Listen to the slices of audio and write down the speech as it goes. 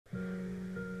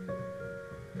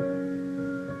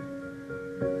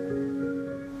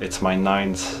it's my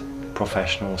 9th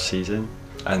professional season,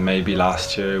 and maybe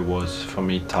last year was for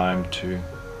me time to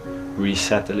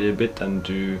reset a little bit and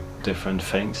do different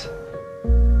things.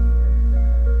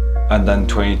 And then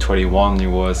 2021,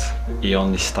 he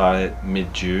only started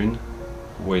mid-June,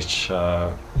 which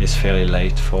is fairly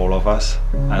late for all of us.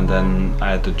 And then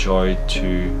I had the joy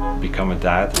to become a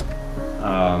dad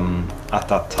at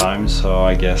that time, so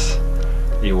I guess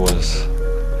it was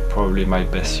probably my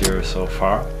best year so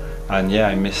far. And yeah,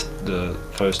 I missed the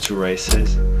first 2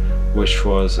 races, which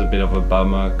was a bit of a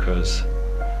bummer because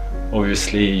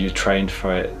obviously you trained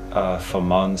for it for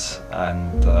months,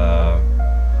 and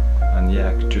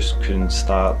yeah, I just couldn't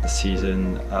start the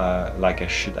season like I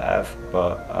should have.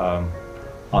 But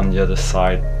on the other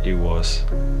side, it was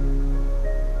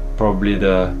probably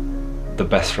the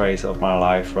best race of my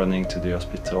life, running to the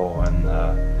hospital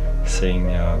and seeing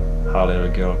our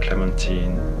little girl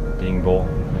Clementine being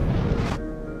born.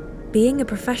 Being a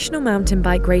professional mountain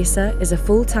bike racer is a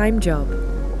full-time job.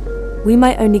 We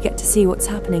might only get to see what's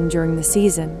happening during the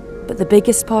season, but the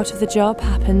biggest part of the job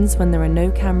happens when there are no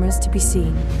cameras to be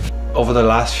seen. Over the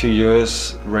last few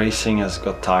years, racing has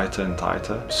got tighter and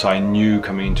tighter. So I knew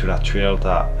coming into that trail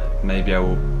that maybe I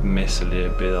would miss a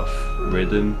little bit of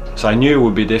rhythm. So I knew it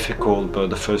would be difficult, but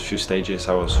the first few stages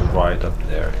I was right up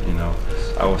there, you know.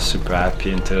 I was super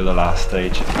happy until the last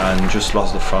stage and just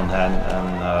lost the front end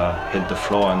and hit the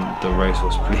floor, and the race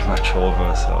was pretty much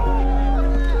over. So.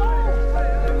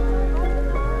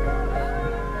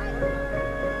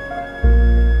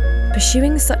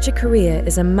 Pursuing such a career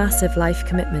is a massive life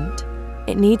commitment.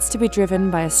 It needs to be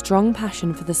driven by a strong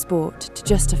passion for the sport to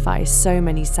justify so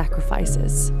many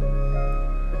sacrifices.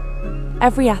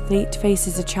 Every athlete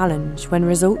faces a challenge when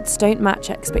results don't match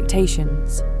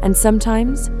expectations, and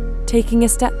sometimes taking a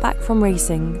step back from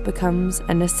racing becomes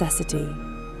a necessity.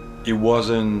 It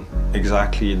wasn't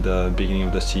exactly the beginning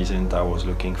of the season that I was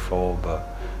looking for,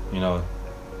 but you know,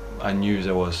 I knew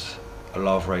there was a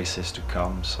lot of races to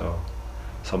come, so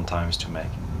sometimes to make.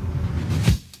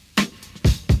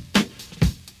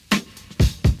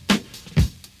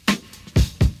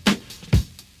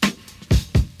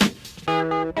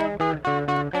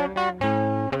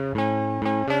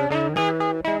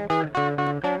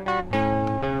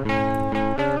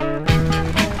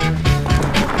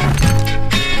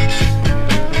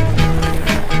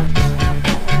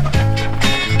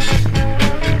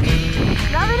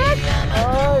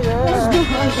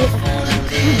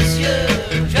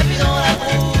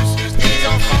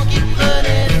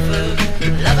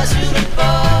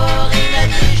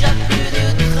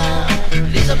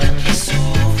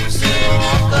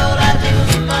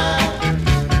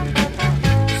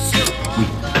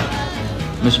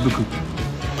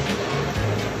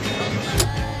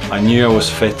 I knew I was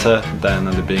fitter than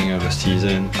at the beginning of the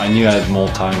season. I knew I had more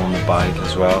time on the bike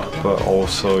as well, but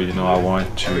also, you know, I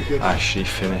wanted to actually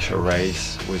finish a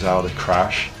race without a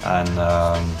crash and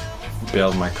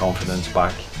build my confidence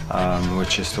back,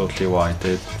 which is totally what I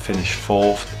did. Finished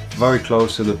 4th, very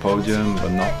close to the podium,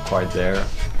 but not quite there.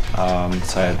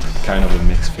 So I had kind of a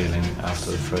mixed feeling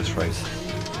after the first race.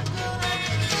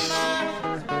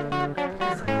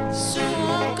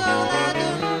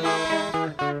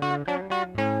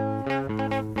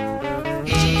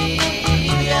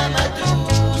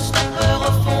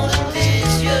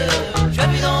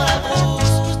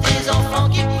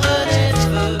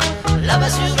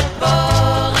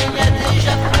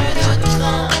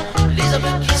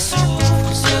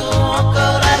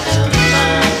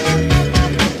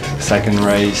 Second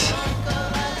race,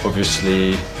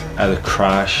 obviously had a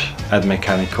crash, had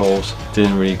mechanicals,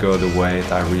 didn't really go the way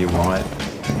that I really wanted.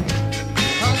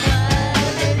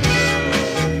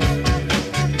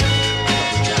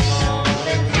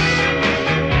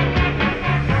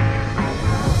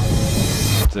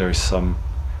 There is some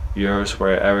years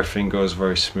where everything goes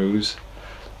very smooth,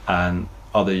 and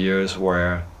other years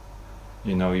where,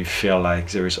 you know, you feel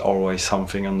like there is always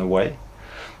something on the way.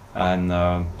 And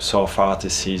so far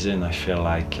this season, I feel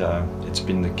like it's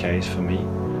been the case for me.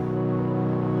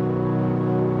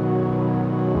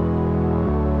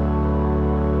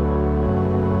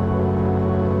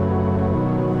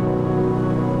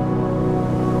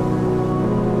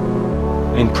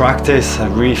 In practice, I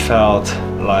really felt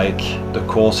like the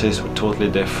courses were totally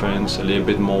different, a little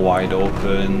bit more wide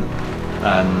open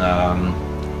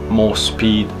and more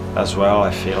speed as well,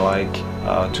 I feel like,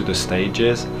 to the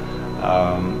stages.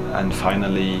 And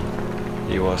finally,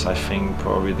 it was, I think,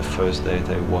 probably the first day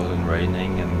that it wasn't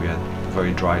raining and we had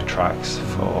very dry tracks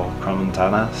for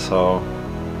Clementine, so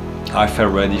I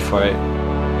felt ready for it.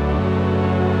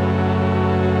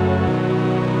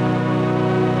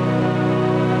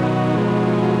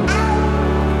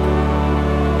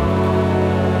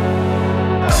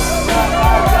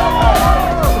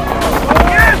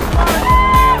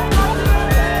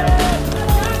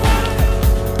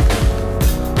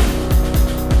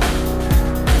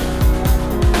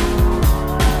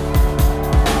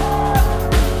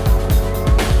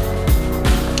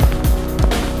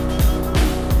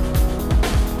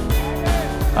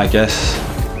 I guess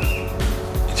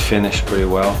it finished pretty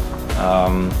well.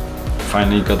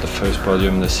 Finally got the first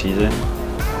podium this season,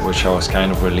 which I was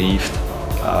kind of relieved,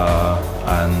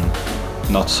 and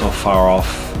not so far off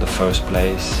the first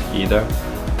place either.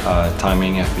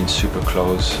 Timing have been super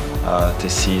close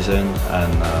this season,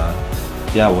 and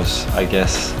yeah, I was, I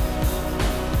guess,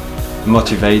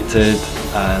 motivated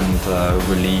and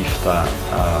relieved that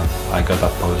I got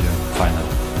that podium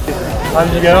finally. How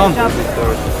did you get on? Third.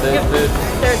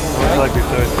 I'd like your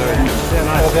third. Yeah,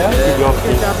 nice. Okay. Good job.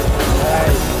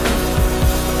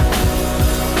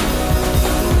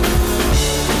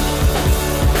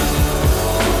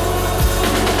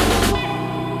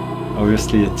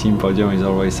 Obviously, a team podium is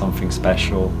always something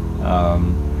special,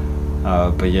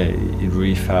 but yeah, it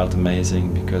really felt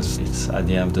amazing because it's, at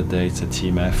the end of the day, it's a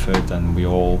team effort, and we're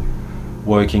all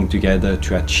working together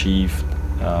to achieve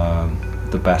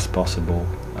the best possible.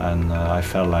 And I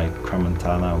felt like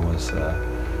Clementine was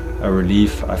a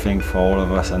relief, I think, for all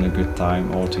of us, and a good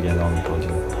time all together on the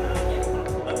podium.